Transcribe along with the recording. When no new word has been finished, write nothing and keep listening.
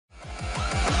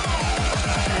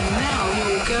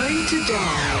to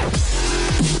die.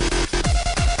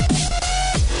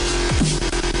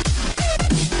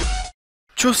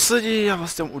 Čus lidi, já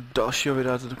vás tam u dalšího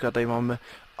videa, tentokrát tady máme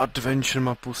adventure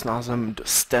mapu s názvem The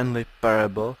Stanley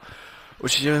Parable.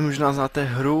 Určitě vy možná znáte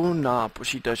hru na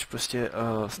počítač, prostě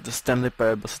The Stanley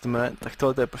Parable se to jmenuje, tak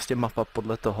tohle je prostě mapa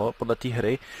podle té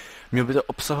hry. Měl by to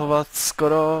obsahovat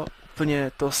skoro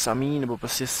úplně to samý, nebo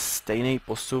prostě stejný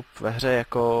postup ve hře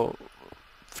jako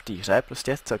v té hře,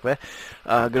 prostě celkově.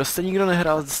 Kdo jste nikdo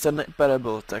nehrál The Stanley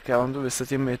Parable, tak já vám to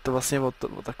vysvětlím, je to vlastně o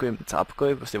takovým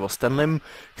cápkovi, prostě o Stanleym,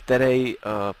 který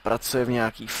pracuje v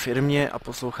nějaký firmě a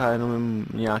poslouchá jenom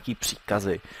nějaký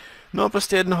příkazy. No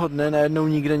prostě jednoho dne najednou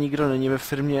nikdo není ve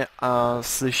firmě a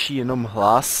slyší jenom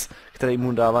hlas, který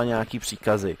mu dává nějaký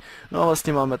příkazy. No a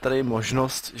vlastně máme tady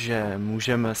možnost, že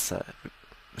můžeme se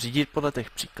řídit podle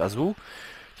těch příkazů,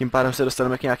 tím pádem se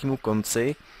dostaneme k nějakému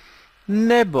konci,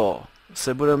 nebo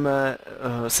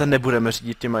se nebudeme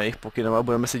řídit těma jejich pokynama,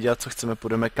 budeme si dělat, co chceme,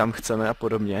 půjdeme kam chceme a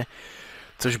podobně.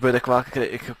 Což bude taková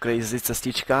crazy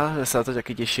cestička, já se na to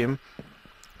taky těším.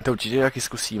 To určitě taky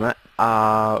zkusíme.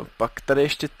 A pak tady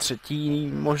ještě třetí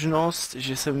možnost,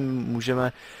 že se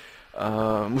můžeme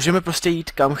prostě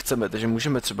jít kam chceme, takže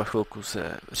můžeme třeba chvilku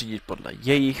se řídit podle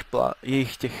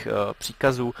jejich těch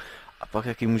příkazů a pak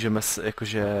taky můžeme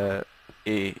jakože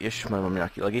i, ježišmarja, mám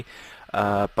nějaký lagy,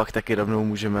 pak taky rovnou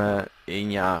můžeme i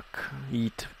nějak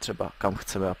jít třeba kam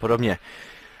chceme a podobně.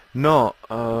 No,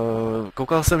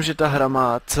 koukal jsem, že ta hra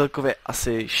má celkově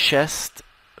asi 6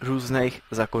 různých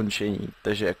zakončení,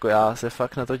 takže jako já se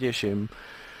fakt na to těším.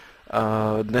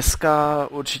 Dneska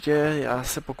určitě já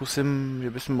se pokusím, že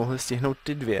bychom mohli stihnout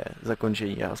ty 2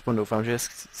 zakončení, já aspoň doufám, že je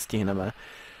stihneme.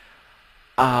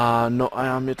 No a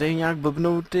já mě tady nějak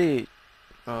blbnou ty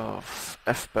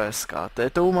FPSka, to je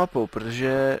tou mapou,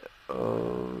 protože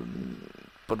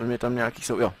podle mě tam nějaký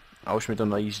jsou, jo, a už mi to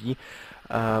najíždí,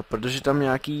 protože tam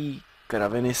nějaký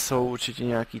kraviny jsou určitě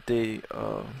nějaký ty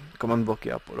command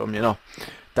bloky a podobně, no.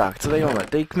 Tak, co tady máme?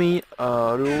 Take me,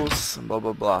 rules,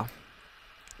 blablabla.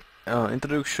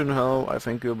 Introduction, hello, I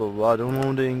thank you, blablabla,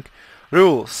 downloading.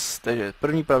 Rules, takže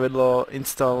první pravidlo,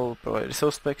 install, provide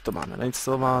resource pack, to máme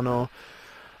nainstalováno.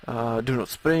 Do not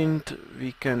sprint,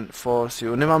 we can force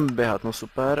you, nemáme běhat, no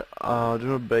super. Do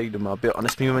not break the map, jo, a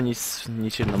nesmíme nic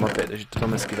ničit na mapě, takže to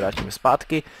tam hezky vrátíme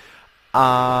zpátky.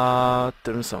 A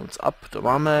turn sounds up, to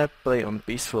máme, play on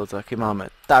peaceful, to taky máme.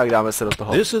 Tak dáme se do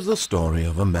toho. This is the story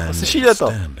of a man named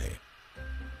Stanley.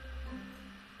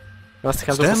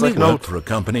 Stanley worked for a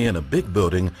company in a big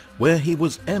building where he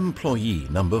was employee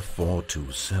number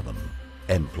 427.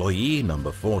 Employee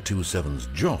number 427's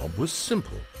job was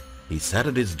simple. He sat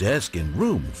at his desk in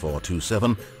room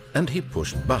 427 and he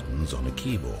pushed buttons on a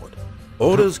keyboard.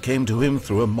 Orders came to him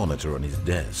through a monitor on his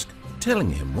desk, telling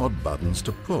him what buttons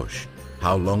to push,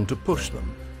 how long to push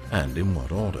them, and in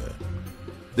what order.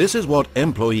 This is what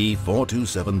employee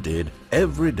 427 did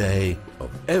every day of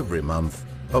every month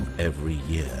of every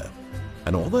year.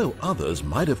 And although others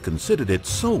might have considered it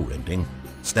soul-rending,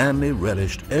 Stanley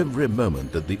relished every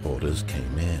moment that the orders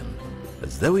came in,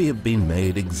 as though he had been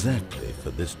made exactly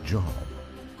for this job.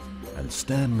 And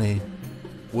Stanley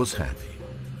was happy.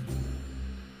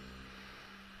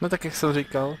 No tak jak jsem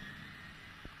říkal.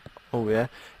 Oh yeah.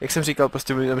 Jak jsem říkal,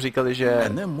 prostě mi tam říkali, že...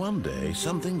 And then one day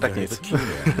something very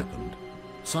peculiar happened.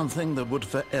 Something that would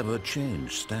forever change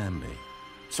Stanley.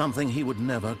 Something he would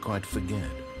never quite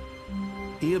forget.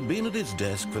 He had been at his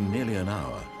desk for nearly an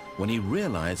hour when he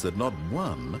realized that not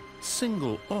one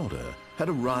single order had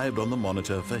arrived on the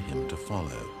monitor for him to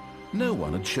follow. No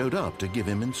one had showed up to give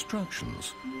him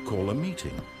instructions, call a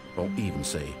meeting, or even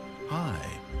say hi.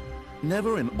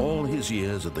 Never in all his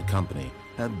years at the company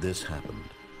had this happened.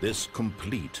 This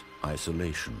complete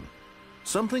isolation.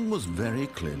 Something was very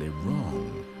clearly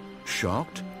wrong.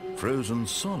 Shocked, frozen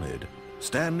solid,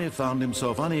 Stanley found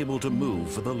himself unable to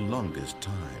move for the longest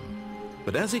time.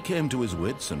 But as he came to his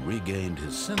wits and regained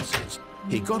his senses,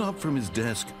 he got up from his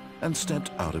desk and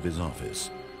stepped out of his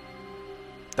office.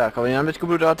 Tak, ale já teďko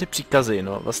budu dát ty příkazy,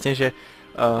 no, vlastně, že,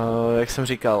 jak jsem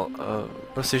říkal,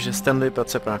 prostě, že Stanley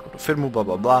pracuje pro nějakou firmu,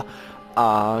 blablabla,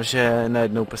 a že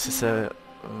najednou prostě se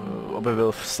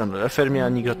objevil v Stanley firmě a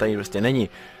nikdo tady prostě není.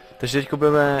 Takže teďko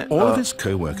budeme... All of his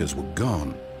co-workers were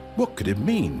gone. What could it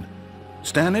mean?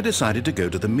 Stanley decided to go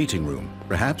to the meeting room.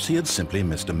 Perhaps he had simply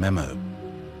missed a memo.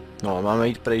 No, máme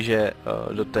jít prej, že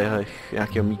do téhle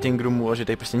nějakého meeting roomu a že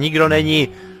tady prostě nikdo není.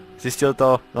 Zjistil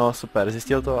to, no super,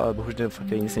 zjistil to, ale bohužel fakt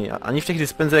nic není. Ani v těch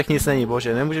dispenzerech nic není,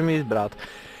 bože, nemůžeme jít brát.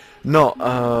 No,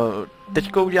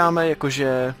 teďko uděláme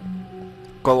jakože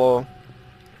kolo...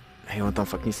 Hej, on tam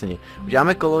fakt nic není.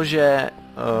 Uděláme kolo, že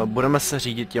budeme se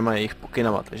řídit těma jejich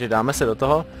pokynama, takže dáme se do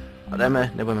toho A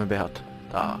jdeme, nebudeme běhat.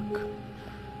 Tak.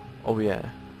 Oh yeah.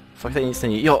 Fakt tady nic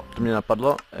není. Jo, to mě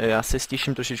napadlo. Já si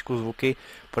stiším trošičku zvuky,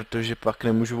 protože pak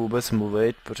nemůžu vůbec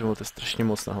mluvit, protože mu to je strašně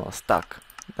moc nahlas. Tak,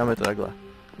 dáme to takhle.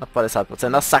 Na 50%.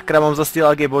 Na sakra, mám zase ty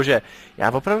lagy, bože.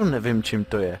 Já opravdu nevím, čím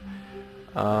to je.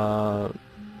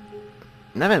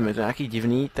 Nevím, je to nějaký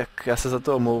divný, tak já se za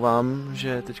to omlouvám,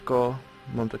 že teďko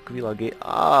mám takový lagy.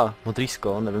 Modrý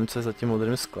sklo, nevím, co je za tím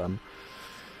modrým sklem.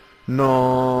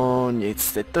 No,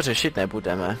 nic, teď to řešit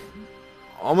nebudeme.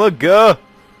 OMG!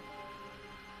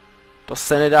 To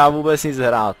se nedá vůbec nic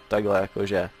hrát, takhle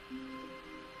jakože.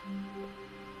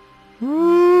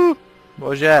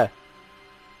 Bože.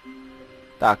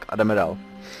 Tak, a jdeme dál.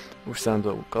 Už se nám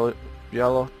to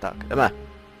udělalo, tak, jdeme.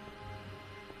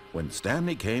 When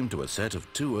Stanley came to a set of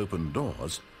 2 open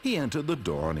doors, he entered the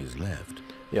door on his left.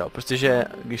 Jo, protože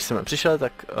když jsme přišli,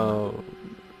 tak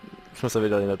jsme se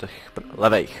vydali do těch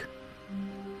levejch.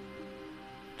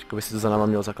 Čekaj, by si to za náma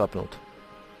měl zaklapnout.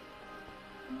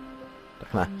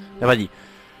 Tak ne, nevadí.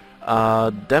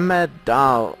 Jdeme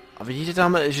dál. A vidíte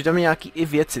tam, že tam je nějaký i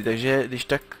věci, takže když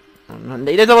tak... No,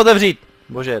 nejde to otevřít!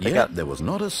 Bože, tak já... There was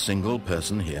not a single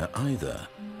person here either.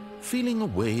 Feeling a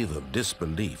wave of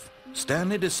disbelief,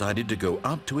 Stanley decided to go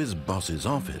up to his boss's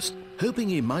office,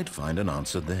 hoping he might find an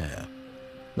answer there.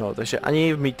 No, takže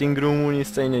ani v meeting roomu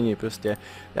nic tady není, prostě.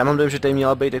 Já mám dojem, že tady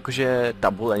měla být jakože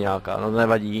tabule nějaká, no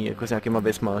nevadí, jako s nějakýma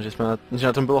věcma, že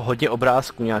na tom bylo hodně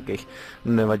obrázků nějakých,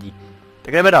 no nevadí.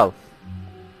 Tak jdeme dál.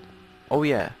 Oh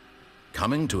yeah.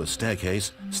 Coming to a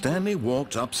staircase, Stanley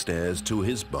walked upstairs to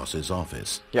his boss's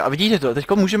office. Jo, a vidíte to,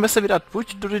 teďko můžeme se vydat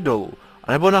buď tudy dolů,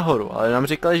 anebo nahoru, ale nám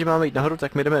říkali, že máme jít nahoru,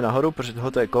 tak my jdeme nahoru, protože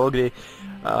tohle je kolo, kdy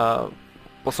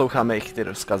posloucháme jich ty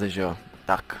rozkazy, že jo.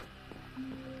 Tak.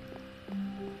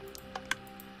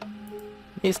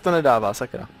 Nic to nedává,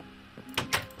 sakra.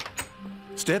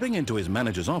 Stepping into his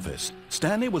manager's office,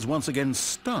 Stanley was once again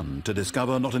stunned to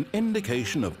discover not an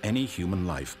indication of any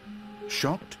human life.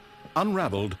 Shocked,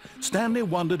 unraveled, Stanley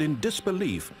wondered in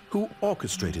disbelief who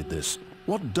orchestrated this,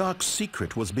 what dark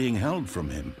secret was being held from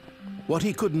him. What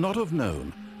he could not have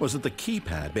known was that the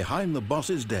keypad behind the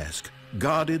boss's desk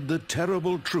guarded the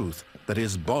terrible truth that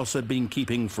his boss had been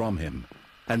keeping from him.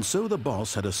 And so the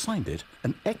boss had assigned it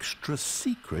an extra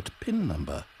secret PIN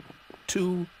number,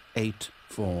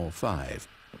 2845.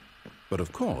 But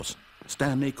of course,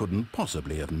 Stanley couldn't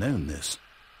possibly have known this.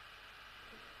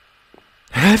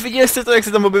 Viděli jste to, jak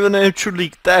se tam objevil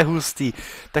čudlík, to je hustý.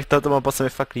 Tak tato mapa se mi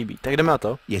fakt líbí. Tak jdeme na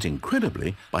to. Yet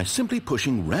incredibly, by simply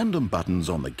pushing random buttons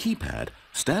on the keypad,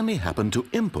 Stanley happened to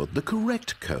input the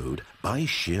correct code by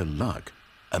sheer luck.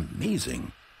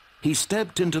 Amazing. He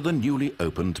stepped into the newly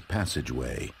opened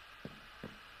passageway.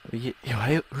 Jo,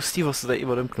 hej, hustý se tady i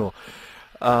odemknul.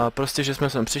 Prostě, že jsme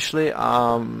sem přišli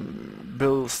a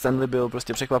Stanley byl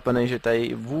prostě překvapený, že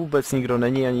tady vůbec nikdo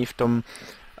není ani v tom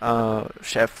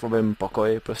šéfovém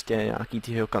pokoji, prostě nějaký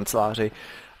týho kanceláři.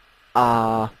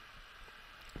 A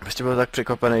prostě byl tak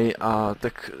překvapený a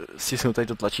tak stisnul tady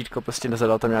to tlačítko, prostě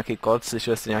nezadal tam nějaký kód,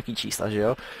 slyšeli jste nějaký čísla, že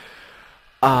jo?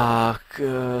 A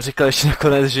říkal ještě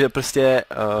nakonec, že prostě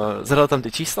zadal tam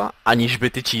ty čísla, aniž by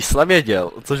ty čísla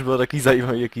věděl, což bylo takový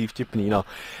zajímavý, jaký vtipný, no.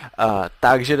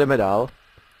 Takže jdeme dál.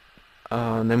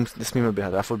 Nesmíme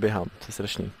běhat, já furt běhám, to je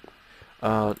strašný.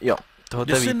 Jo,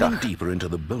 tohoto je výtah. Deeper into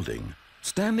the building,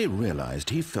 Stanley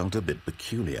realized he felt a bit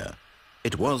peculiar.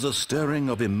 It was a stirring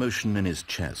of emotion in his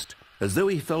chest, as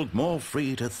though he felt more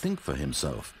free to think for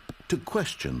himself, to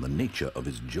question the nature of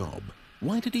his job.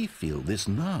 Why did he feel this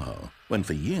now, when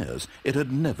for years it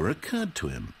had never occurred to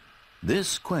him?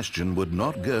 This question would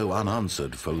not go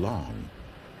unanswered for long.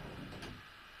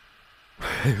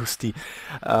 Hustý.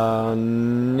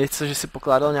 Něco, že si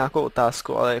pokládal nějakou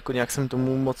otázku, ale jako nějak jsem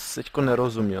tomu moc teďko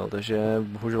nerozuměl, takže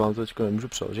bohužel vám to teďko nemůžu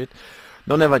přeložit.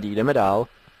 No nevadí, jdeme dál.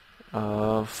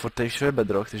 Furt je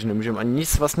bedrock, takže nemůžeme ani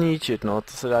nic vlastně ničit, no,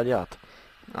 to se dá dělat.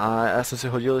 A já jsem si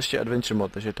hodil ještě adventure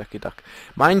mod, takže taky tak.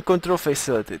 Mind control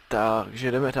facility,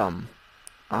 takže jdeme tam.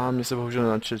 A mě se bohužel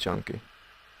nenačily články.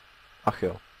 Ach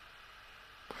jo.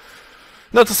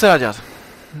 No to se dá dělat.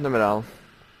 Jdeme dál.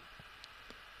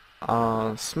 A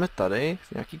jsme tady,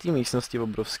 v nějaký té místnosti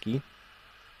obrovský.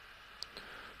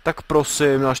 Tak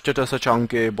prosím, naštěte se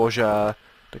články, bože.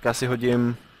 Tak já si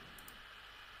hodím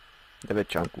 9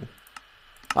 článků.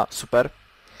 A super.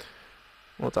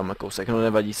 No tam kousek, no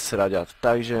nevadí, co se dá dělat.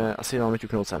 Takže asi máme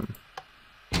ťuknout sem.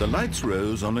 The lights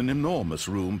rose on an enormous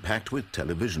room packed with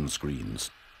television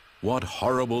screens. What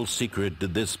horrible secret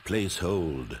did this place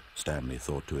hold? Stanley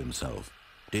thought to himself.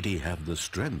 Did he have the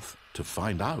strength to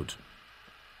find out?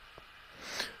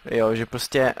 Jo, že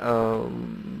prostě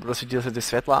rozsvítily se ty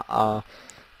světla a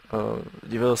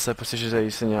divil se prostě, že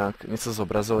tady se nějak něco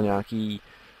zobrazilo, nějaký,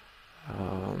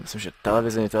 myslím, že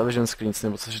television screens,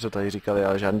 nebo co, že to tady říkali,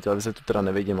 ale žádný televize tu teda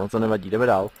nevidím, ale to nevadí, jdeme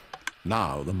dál.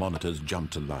 Now the monitors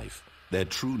jumped to life, their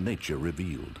true nature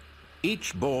revealed.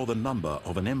 Each bore the number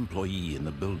of an employee in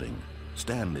the building,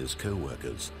 Stanley's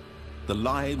co-workers. The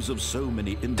lives of so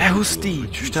many individuals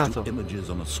reduced to images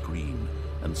on a screen,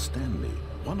 and Stanley,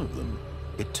 one of them,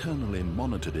 eternally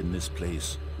monitored in this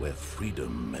place where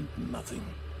freedom meant nothing.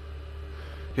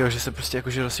 Jo, že se prostě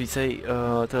jakože rozsvícejí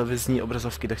televizní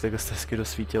obrazovky, tak takhle se hezky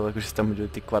rozsvítilo, jakože se tam udělali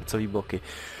ty kvarcové bloky.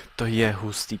 To je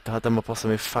hustý, tahle mapa se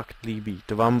mi fakt líbí,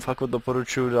 to vám fakt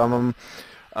doporučuji,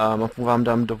 mapu vám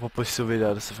dám do popisu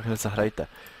videa, to se fakt nezahrajte.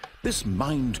 This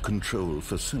mind control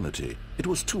facility, it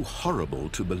was too horrible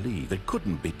to believe it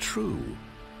couldn't be true.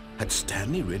 Had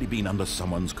Stanley really been under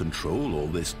someone's control all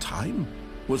this time?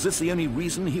 Was this the only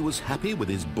reason he was happy with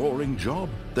his boring job?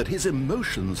 That his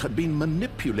emotions had been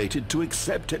manipulated to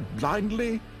accept it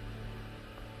blindly?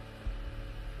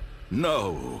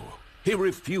 No, he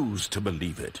refused to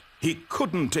believe it. He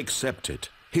couldn't accept it.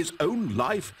 His own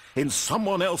life in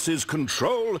someone else's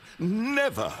control?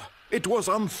 Never! It was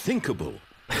unthinkable.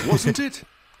 Wasn't it?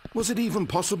 Was it even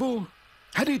possible?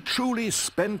 Had he truly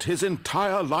spent his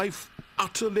entire life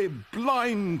utterly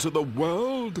blind to the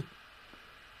world?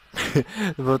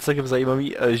 To bylo celkem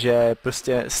zajímavý, že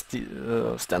prostě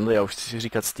Stanley, já už chci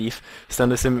říkat Steve,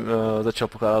 Stanley si začal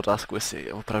pokládat otázku,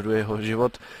 jestli opravdu jeho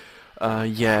život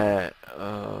je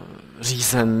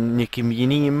řízen někým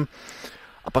jiným.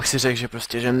 A pak si řekl, že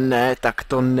prostě, že ne, tak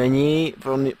to není,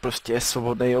 on prostě je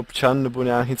svobodný občan, nebo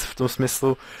nějak nic v tom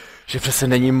smyslu, že přece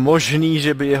není možný,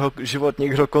 že by jeho život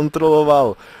někdo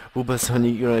kontroloval. Vůbec ho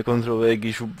nikdo nekontroluje,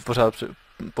 když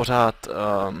pořád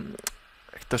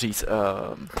jak to říct,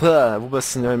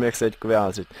 vůbec nevím, jak se teďko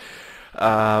vyjádřit.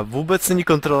 Vůbec není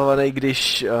kontrolovaný,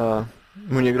 když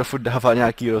mu někdo furt dává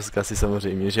nějaký rozkazy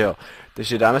samozřejmě, že jo.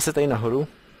 Takže dáme se tady nahoru.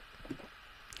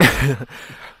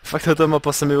 Fakt tato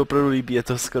mapa se mi opravdu líbí, je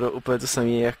to skoro úplně to samé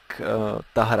jak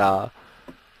ta hra.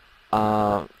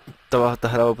 A ta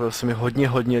hra opravdu se mi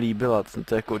hodně líbila,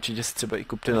 to jako určitě si třeba i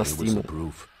kupte na Steamu.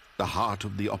 The heart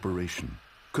of the operation.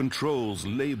 Controls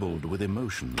labeled with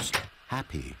emotions.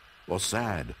 Happy, or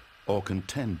sad, or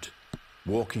content.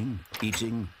 Walking,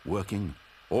 eating, working.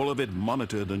 All of it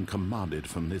monitored and commanded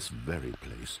from this very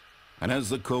place. And as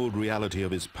the cold reality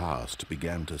of his past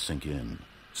began to sink in,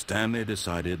 Stanley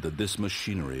decided that this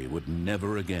machinery would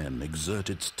never again exert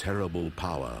its terrible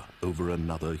power over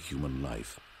another human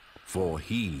life. For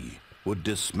he would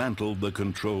dismantle the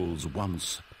controls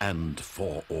once and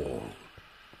for all.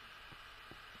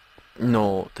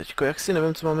 No, teďko jak si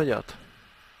nevím, co máme dělat.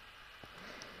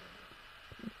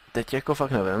 Teď jako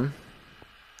fakt nevím.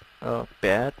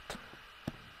 5.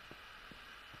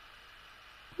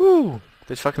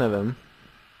 Teď fakt nevím.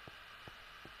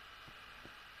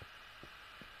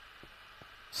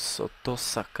 Co to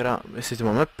sakra, jestli to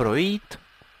máme projít?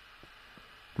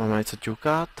 Máme něco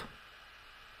ťukat?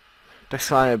 Tak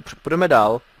schválně, půjdeme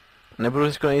dál. Nebudu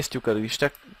teďko na nic ťukat, když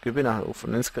tak, kdyby náhodou,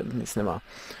 dneska nic nemá.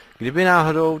 Kdyby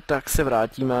náhodou, tak se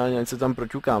vrátíme a něco tam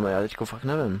proťukáme, já teďko fakt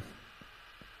nevím.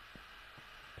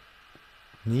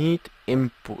 Need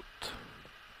input.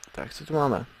 Tak, co tu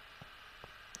máme?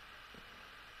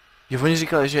 Jo, oni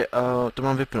říkali, že to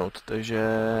mám vypnout, takže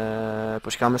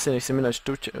počkáme si, než se mi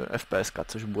načtou FPS,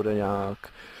 což bude nějak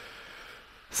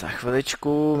za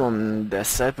chviličku, mám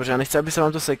 10, protože já nechci, aby se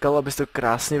vám to sekalo, abyste to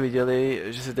krásně viděli,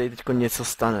 že se tady teďko něco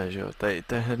stane, že jo, tady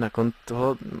to je hned na konci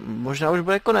toho, možná už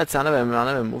bude konec, já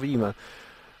nevím, uvidíme.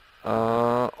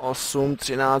 8,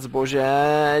 13, bože,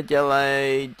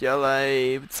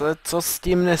 dělej, co s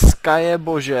tím dneska je,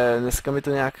 bože, dneska mi to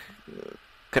nějak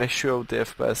crashujou ty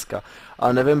FPSka,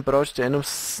 ale nevím proč, to je jenom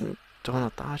z toho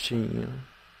natáčení, jo.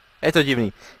 Je to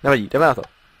divný, nevadí, jdeme na to.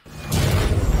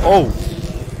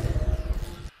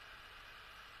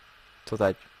 Co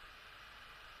teď?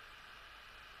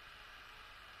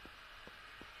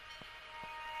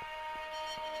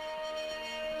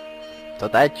 Co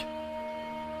teď?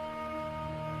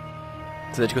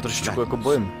 Se teďko trošičku jako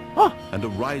bojím. And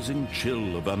a rising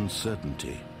chill of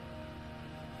uncertainty.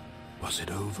 Was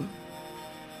it over?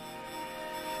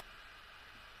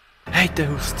 Hej, to je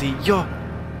hustý, jo!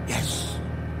 Yes.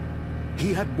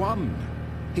 He had won.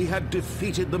 He had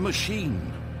defeated the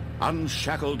machine.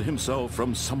 Unshackled himself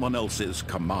from someone else's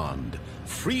command.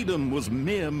 Freedom was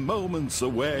mere moments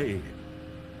away.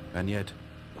 And yet,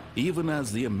 even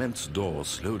as the immense door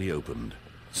slowly opened,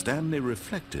 Stanley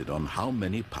reflected on how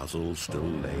many puzzles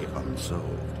still lay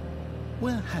unsolved.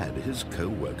 Where had his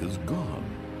co-workers gone?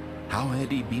 How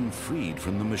had he been freed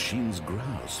from the machine's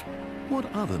grasp? What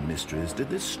other mysteries did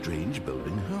this strange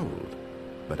building hold?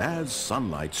 But as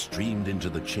sunlight streamed into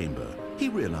the chamber, he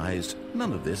realized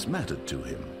none of this mattered to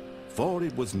him, for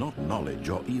it was not knowledge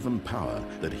or even power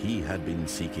that he had been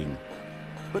seeking,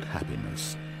 but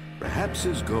happiness. Perhaps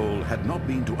his goal had not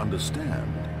been to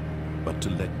understand, but to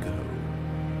let go.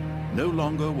 No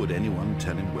longer would anyone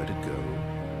tell him where to go,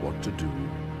 what to do,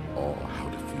 or how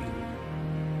to feel.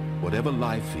 Whatever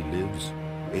life he lives,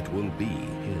 it will be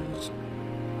his.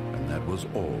 And that was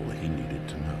all he needed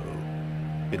to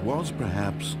know. It was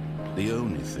perhaps the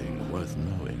only thing worth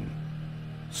knowing.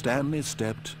 Stanley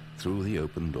stepped through the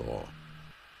open door.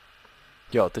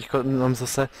 Jo, teďko nám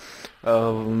zase,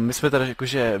 my jsme tady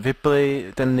jakože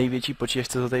vypli ten největší počítač,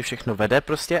 co to tady všechno vede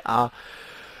prostě a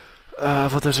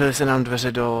otevřeli se nám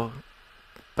dveře do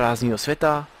prázdného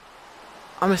světa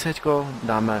a my se teďko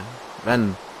dáme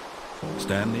ven.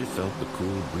 Stanley felt the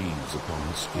cool breeze upon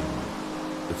his skin,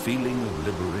 the feeling of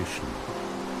liberation,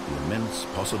 the immense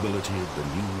possibility of the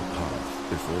new path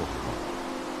before him.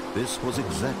 This was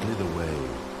exactly the way,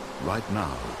 right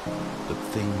now, that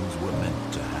things were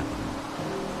meant to happen.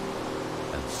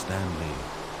 And Stanley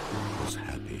was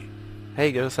happy.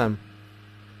 Hej, kdo jsem?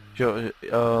 Jo,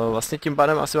 vlastně tím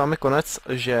pádem asi máme konec,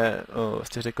 že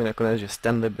jste řekli nakonec, že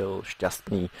Stanley byl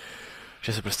šťastný,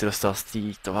 že se prostě dostal z té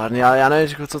továrny, ale já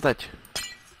nevím, co teď.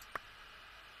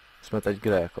 Jsme teď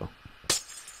kde jako?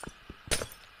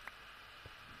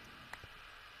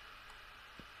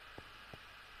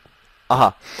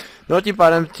 Aha, no tím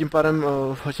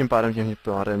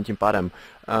pádem.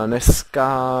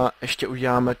 Dneska ještě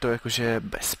uděláme to jakože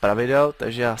bez pravidel,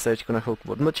 takže já se teďko na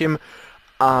chvilku odmlčím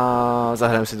a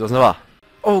zahrajeme si to znova.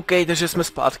 OK, takže jsme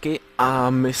zpátky a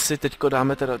my si teďko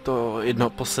dáme teda to jedno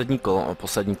poslední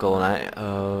kolo ne,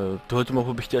 tuhletu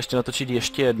mapu bych chtěl ještě natočit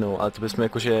ještě jednou, ale to bychom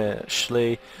jakože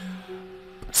šli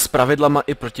s pravidlama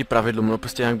i proti pravidlům, no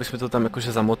prostě nějak bychom to tam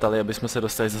jakože zamotali, aby jsme se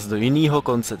dostali zase do jiného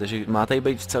konce, takže má tady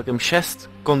být celkem 6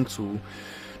 konců.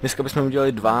 Dneska bychom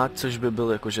udělali 2, což by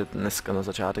byl jakože dneska na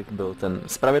začátek byl ten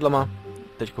s pravidlama,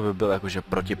 teďko by byl jakože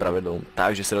proti pravidlům,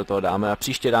 takže se do toho dáme a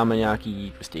příště dáme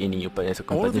nějaký prostě jiný úplně něco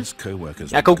kompletně,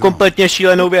 nějakou kompletně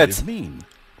šílenou věc.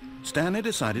 Stanley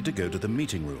decided to go to the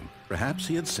meeting room. Perhaps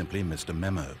he had simply missed a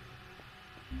memo.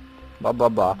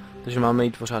 Takže máme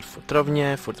jít pořád furt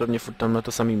rovně, furt tam na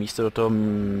to samé místo do toho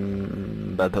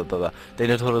teď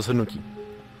do toho rozhodnutí.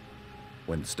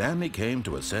 When Stanley came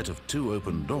to a set of 2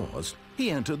 open doors,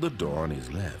 he entered the door on his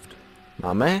left.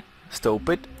 Máme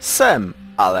vstoupit sem,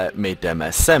 ale my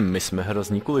jdeme sem, my jsme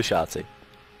hrozní kulišáci.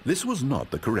 This was not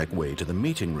the correct way to the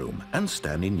meeting room, and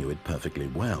Stanley knew it perfectly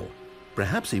well.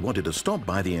 Perhaps he wanted to stop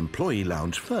by the employee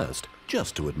lounge first,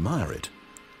 just to admire it.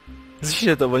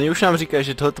 Slyšíte to, oni už nám říkají,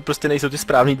 že tohle prostě nejsou ty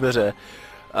správné dveře.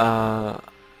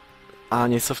 A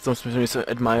něco v tom smyslu, něco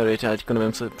admire, já teďko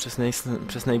nevím, co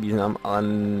přesnej význam, ale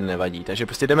nevadí, takže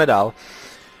prostě jdeme dál.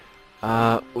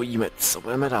 A uvidíme, co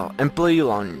budeme dál. Employee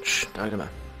lounge, tak jdeme.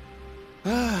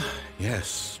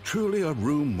 Yes, truly a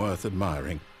room worth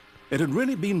admiring. It had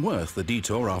really been worth the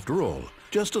detour after all,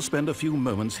 just to spend a few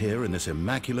moments here in this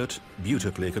immaculate,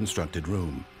 beautifully constructed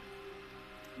room.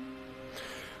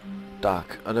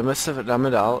 Tak, a dáme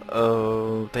dál,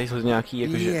 tady jsou nějaký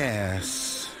jakože...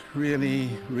 Yes,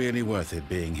 really worth it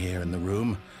being here in the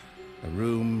room. A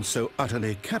room so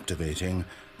utterly captivating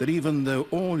that even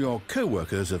though all your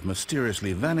co-workers have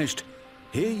mysteriously vanished,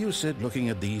 here you sit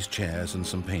looking at these chairs and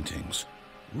some paintings.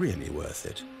 Really worth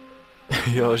it.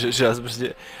 Jo, že nás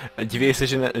prostě diví se,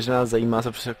 že nás zajímá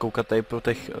se prostě koukat tady po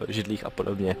těch židlích a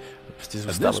podobně. Prostě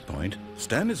zůstávat. At this point,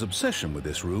 Stanley's obsession with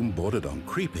this room bordered on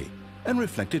creepy and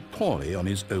reflected poorly on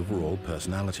his overall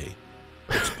personality.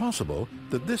 It's possible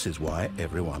that this is why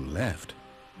everyone left.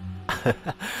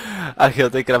 Ach jo,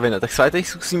 to je kravina. Tak sváj tady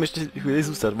zkusíme ještě chvíli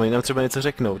zůstat, oni nám třeba něco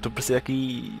řeknou. To prostě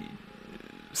jaký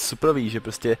suprový, že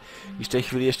prostě, když tady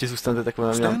chvíli ještě zůstanete, tak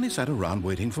vám... Stanley sat around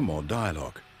waiting for more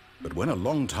dialogue. But when a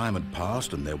long time had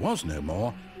passed and there was no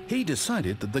more, he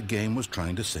decided that the game was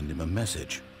trying to send him a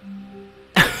message.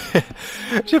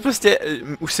 Že prostě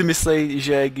už si myslej,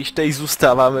 že když tady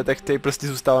zůstáváme, tak tady prostě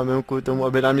zůstáváme jenom kvůli tomu,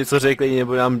 aby nám něco řekli,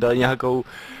 nebo nám dali nějakou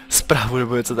zprávu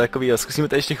nebo něco takového. Zkusíme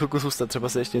tady ještě chvilku zůstat, třeba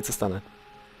se ještě něco stane.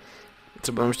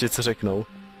 Třeba nám ještě něco řeknou.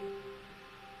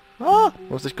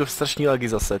 Mám teďko strašný lagy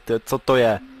zase, co to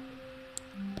je?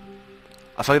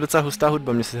 A fakt docela hustá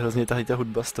hudba, mně se hrozně ta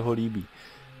hudba z toho líbí.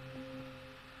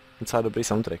 Docela dobrý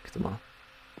soundtrack to má.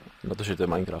 Na to, že to je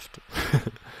Minecraft.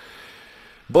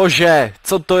 Bože,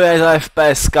 co to je za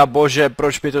FPSka, bože,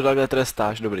 proč mi to takhle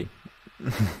trestáš, dobrý.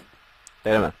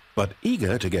 Jdeme. But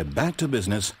eager to get back to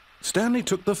business, Stanley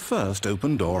took the first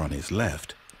open door on his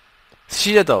left.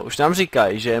 Slyšíte to, už nám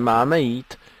říkají, že máme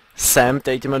jít sem,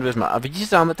 tady těma dveřma. A vidíš, že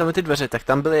tam ty dveře, tak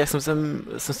tam byly, jak jsem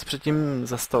se předtím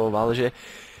zastavoval, že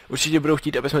určitě budou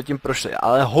chtít, aby jsme tím prošli,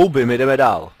 ale houby, my jdeme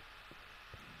dál.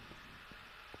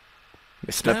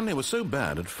 Stanley was so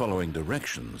bad at following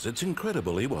directions, it's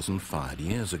incredible he wasn't fired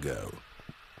years ago.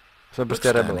 But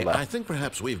Stanley, I think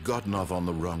perhaps we've gotten off on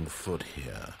the wrong foot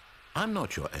here. I'm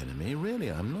not your enemy, really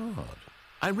I'm not.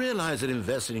 I realize that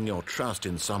investing your trust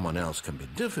in someone else can be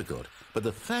difficult, but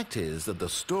the fact is that the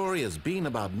story has been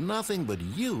about nothing but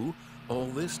you all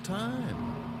this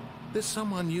time. There's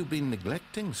someone you've been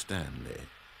neglecting, Stanley.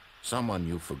 Someone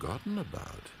you've forgotten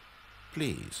about.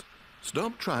 Please,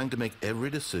 stop trying to make every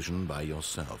decision by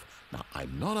yourself. Now,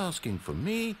 I'm not asking for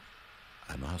me,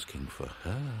 I'm asking for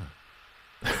her.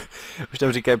 Už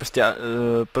tam říkají prostě,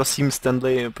 prosím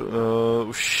Stanley,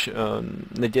 už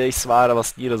nedělej svá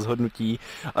vlastní rozhodnutí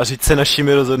a říct se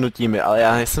našimi rozhodnutími, ale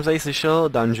já jsem tady slyšel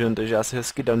dungeon, takže já si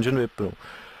hezky dungeon vypnu.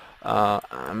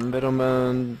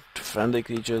 Environment, friendly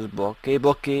creatures,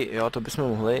 bloky, jo, to bychom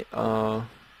mohli.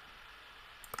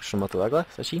 Kašlu na to takhle,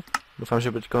 stačí? Doufám,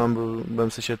 že teďka vám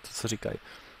budeme slyšet, co říkají.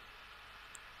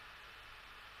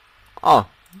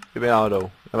 Kdyby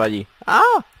náhodou, nevadí.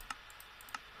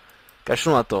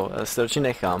 Kašlu na to, já si to určitě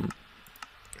nechám.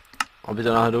 Aby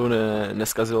to náhodou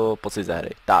neskazilo pocit ze hry.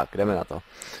 Tak, jdeme na to.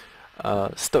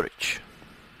 Storage.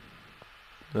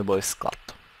 Nebo je sklad.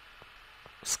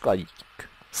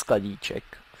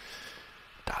 Skladíček.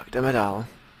 Tak, jdeme dál.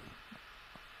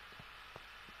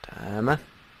 Jdeme.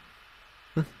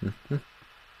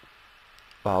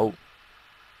 Wow.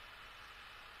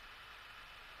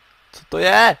 Co to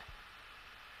je?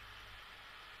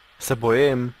 Se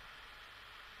bojím.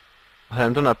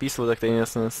 Hrajeme to na píslu, tak tady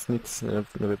nic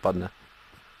nevypadne.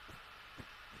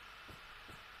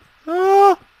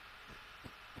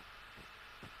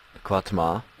 Taková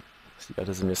tma.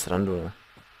 Stíkáte ze mě srandu, ne?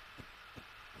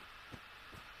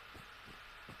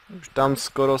 Už tam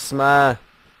skoro jsme.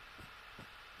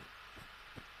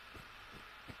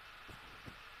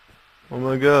 Oh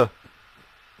my god.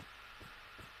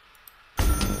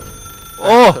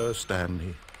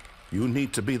 Stanley, you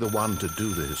need to be the one to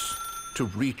do this. To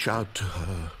reach out to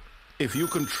her. If you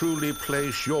can truly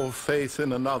place your faith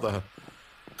in another,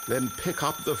 then pick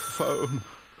up the phone.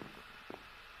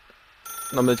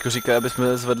 Nám teďko říká, aby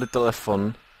jsme zvedli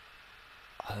telefon.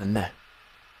 Ale ne.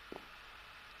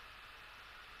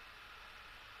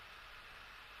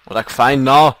 No tak fajn,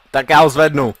 no. Tak já ho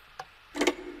zvednu.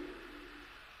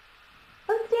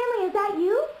 Oh, Stanley, is that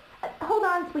you? Hold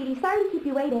on, sweetie. Sorry to keep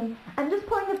you waiting. I'm just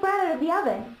pulling the bread out of the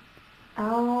oven.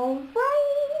 All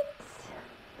right.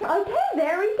 Okay,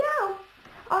 there we go.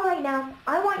 All right, now,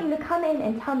 I want you to come in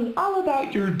and tell me all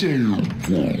about your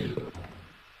day.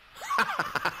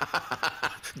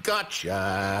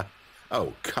 Gotcha.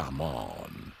 Oh, come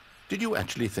on. Did you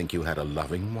actually think you had a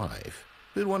loving wife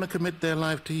who'd want to commit their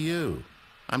life to you?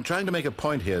 I'm trying to make a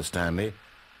point here, Stanley.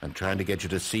 I'm trying to get you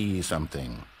to see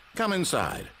something. Come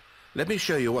inside. Let me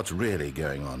show you what's really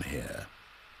going on here.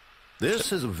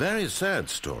 This is a very sad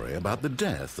story about the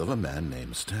death of a man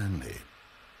named Stanley.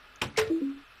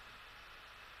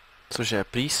 Cože,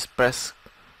 please press...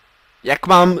 Jak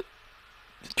mám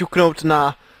ťuknout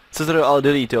na Ctrl Alt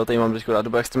Delete, jo, tady mám teďko dát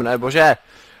dobu, jak se to jmenuje, bože!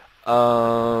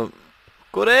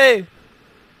 Kudy?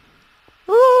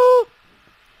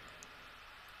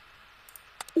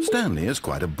 Stanley is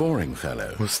quite a boring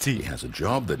fellow. Hustý. He has a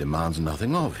job that demands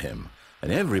nothing of him,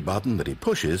 and every button that he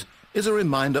pushes is a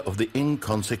reminder of the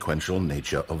inconsequential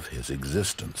nature of his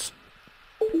existence.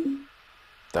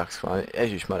 Tak schválně,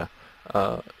 ježišmarja.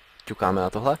 Ťukáme na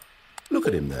tohle? Look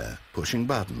at him there, pushing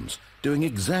buttons, doing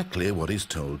exactly what he's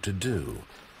told to do.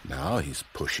 Now he's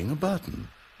pushing a button.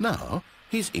 Now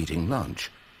he's eating lunch.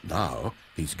 Now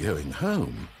he's going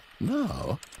home.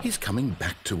 Now he's coming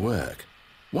back to work.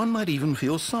 One might even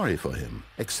feel sorry for him,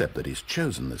 except that he's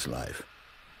chosen this life.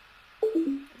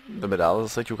 Jdeme dál,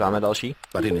 zase ťukáme další.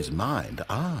 But in his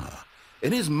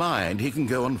mind he can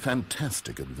go on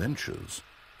fantastic adventures.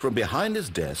 From behind his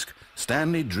desk,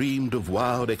 Stanley dreamed of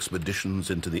wild expeditions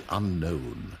into the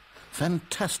unknown,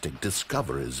 fantastic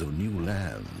discoveries of new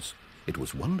lands. It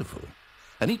was wonderful,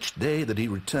 and each day that he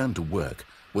returned to work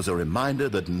was a reminder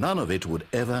that none of it would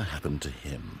ever happen to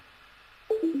him.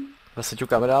 Zase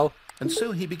ťukáme dál. And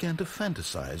so he began to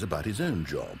fantasize about his own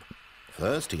job.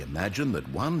 First, he imagined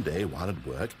that one day while at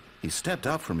work, he stepped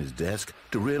up from his desk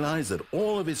to realize that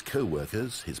all of his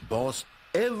co-workers, his boss,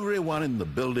 everyone in the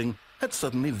building had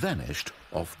suddenly vanished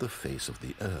off the face of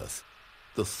the earth.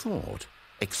 The thought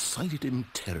excited him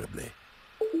terribly.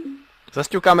 Zase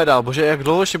ťukáme dál, bože, jak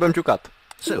dlouho ještě budem ťukat?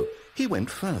 So, he went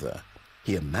further.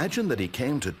 He imagined that he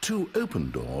came to two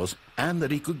open doors and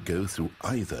that he could go through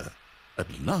either. At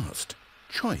last,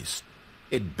 choice.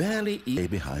 It barely lay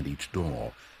behind each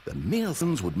door. The mere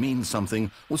things would mean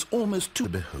something was almost to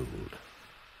behold.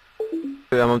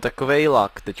 Já mám takovej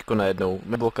lag teďko najednou,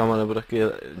 blokama nebo taky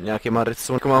nějakýma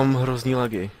redstone, mám hrozný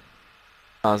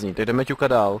lagy.Ázní, tak jdeme ťuka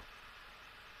dál.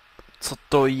 Co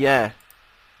to je?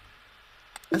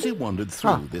 As he wandered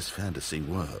through this fantasy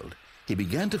world, he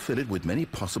began to fill it with many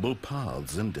possible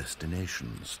paths and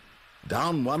destinations.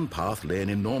 Down one path lay an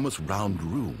enormous round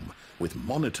room with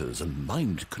monitors and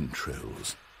mind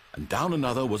controls. And down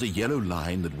another was a yellow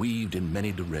line that weaved in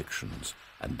many directions.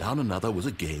 And down another was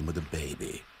a game with a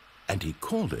baby. And he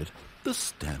called it the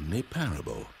Stanley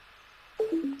Parable.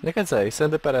 You can say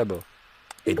Stanley Parable.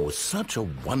 It was such a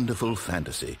wonderful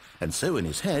fantasy, and so in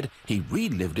his head he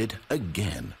relived it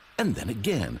again, and then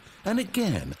again, and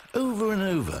again, over and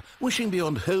over, wishing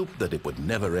beyond hope that it would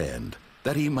never end,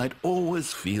 that he might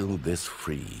always feel this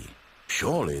free.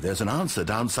 Surely there's an answer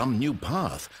down some new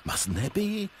path, mustn't there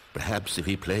be? Perhaps if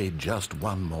he played just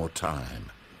one more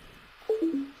time.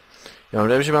 Já mám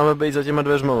dojem, že máme být za těma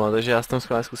dveřmama, takže já s tom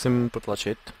schválně zkusím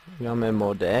potlačit. Máme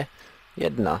mode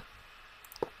 1.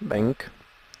 Bank.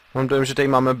 Mám dojem, že tady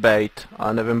máme bait,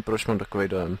 ale nevím, proč mám takový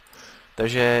dojem.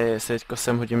 Takže si teďko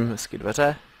sem hodím hezky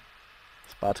dveře.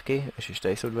 Zpátky, ještě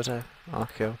tady jsou dveře.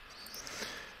 Ach jo.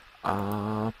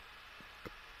 A...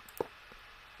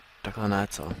 takhle ne,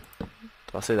 co?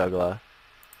 To asi takhle.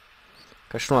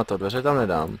 Kašlu na to, dveře tam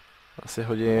nedám. Asi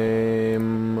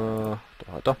hodím...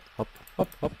 tohleto. Hop, hop,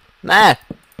 hop. Ne!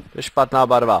 To je špatná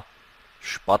barva.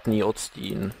 Špatný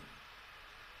odstín.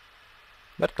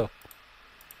 Ber to.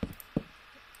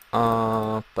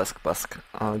 A plesk.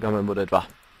 A gamen bude 2.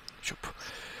 Šup.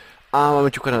 A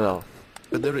máme ťuka nadal.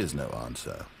 But there is no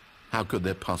answer. How could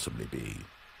there possibly be?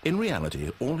 In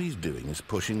reality, all he's doing is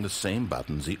pushing the same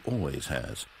buttons he always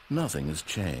has. Nothing has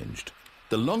changed.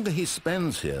 The longer he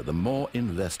spends here, the more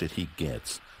invested he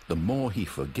gets. The more he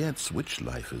forgets which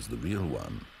life is the real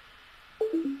one.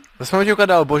 To jsem ťuka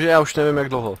dal, bože, já už nevím jak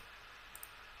dlouho.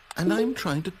 And I'm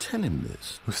trying to tell him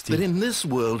this, that in this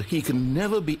world he can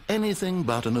never be anything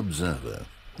but an observer,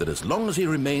 that as long as he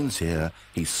remains here,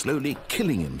 he's slowly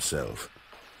killing himself.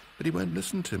 But he won't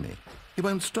listen to me. He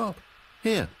won't stop.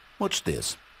 Here, watch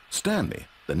this. Stanley,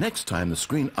 the next time the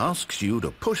screen asks you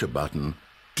to push a button,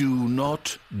 do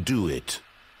not do it.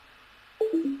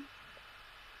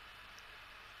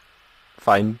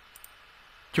 Fajn.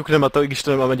 Ťukneme to, i když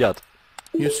to nemáme dělat.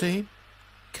 You see?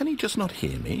 Can he just not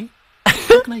hear me?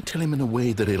 How can I tell him in a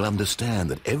way that he'll understand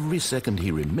that every second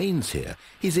he remains here,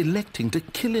 he's electing to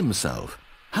kill himself?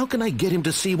 How can I get him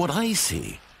to see what I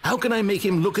see? How can I make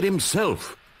him look at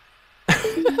himself?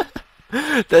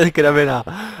 To je kravina.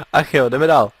 Ach jo, jdeme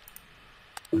dál.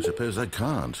 I suppose I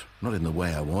can't, not in the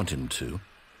way I want him to.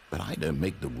 But I don't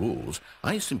make the rules.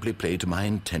 I simply play to my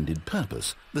intended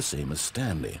purpose, the same as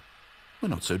Stanley. We're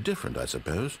not so different, I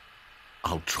suppose.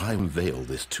 I'll try and veil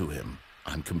this to him.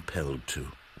 I'm compelled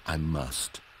to. I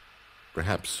must.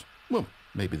 Perhaps, well,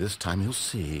 maybe this time he'll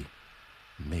see.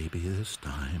 Maybe this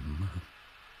time.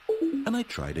 And I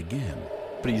tried again.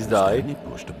 Please die. Stanley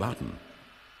pushed a button.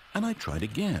 And I tried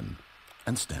again.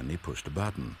 And Stanley pushed a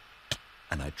button.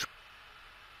 And I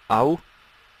Au.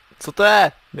 Co to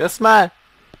je? Kde jsme?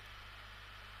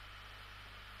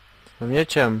 Jsme v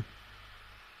něčem.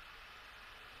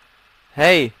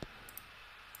 Hej.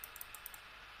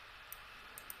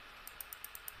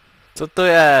 Co to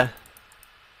je?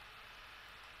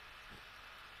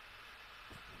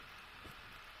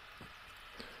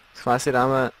 Schválně si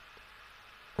dáme...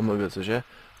 Omega, cože?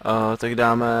 Tak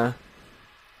dáme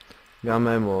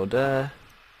mode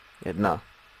 1.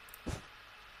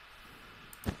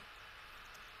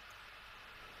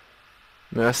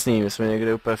 No jasný, my jsme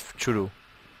někde úplně v čudu.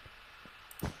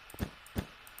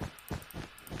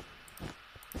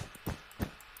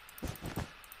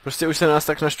 Prostě už se nás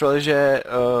tak naštvali, že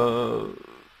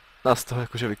nás toho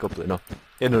jakože vykopli, no.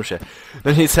 Jednoduše.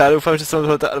 No nic, já doufám, že se vám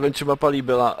tohle adventure mapa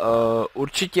líbila.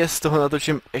 Určitě z toho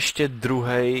natočím ještě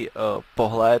druhý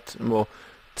pohled, nebo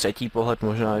třetí pohled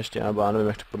možná ještě, nebo já nevím,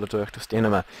 jak to, podle toho, jak to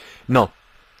stihneme. No,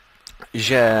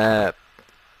 že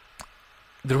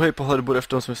druhý pohled bude v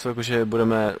tom smyslu, jako, že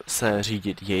budeme se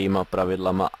řídit jejíma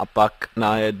pravidlama a pak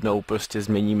najednou prostě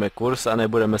změníme kurz a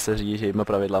nebudeme se řídit jejíma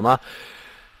pravidlama.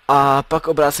 A pak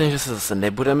obráceně, že se zase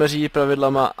nebudeme řídit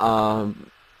pravidlama a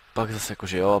pak zase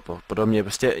jakože jo, podobně,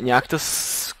 prostě nějak to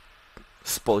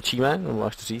spolčíme, nebo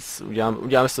až to říct,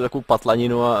 uděláme si to takovou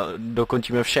patlaninu a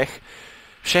dokončíme všech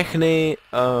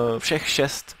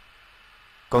 6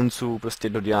 konců prostě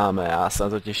doděláme, já se na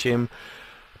to těším.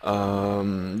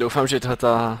 Doufám, že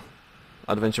tato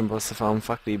adventure mapa se vám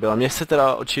fakt líbila. Mně se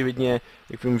teda očividně,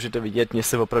 jak vy můžete vidět, mně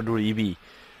se opravdu líbí.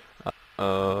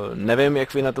 Nevím,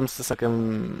 jak vy na tom jste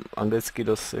sakem anglicky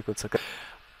dost jako celkem.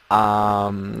 A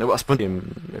nebo aspoň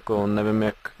tím, jako nevím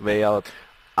jak vy, ale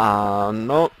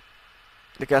no,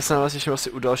 tak já se na vás těším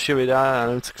asi u dalšího videa, já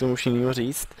nevím, co k tomu už jiného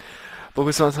říct.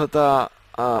 Pokud se vám ta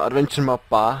adventure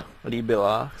mapa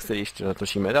líbila, z které ještě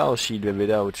natočíme další 2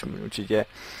 videa určitě.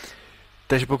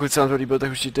 Takže pokud se vám to líbilo,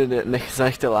 tak určitě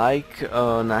zanechte like,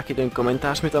 nějaký ten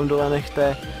komentář mi tam dole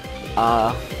nechte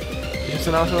a těším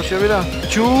se na vás dalšího videa.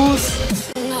 Čus!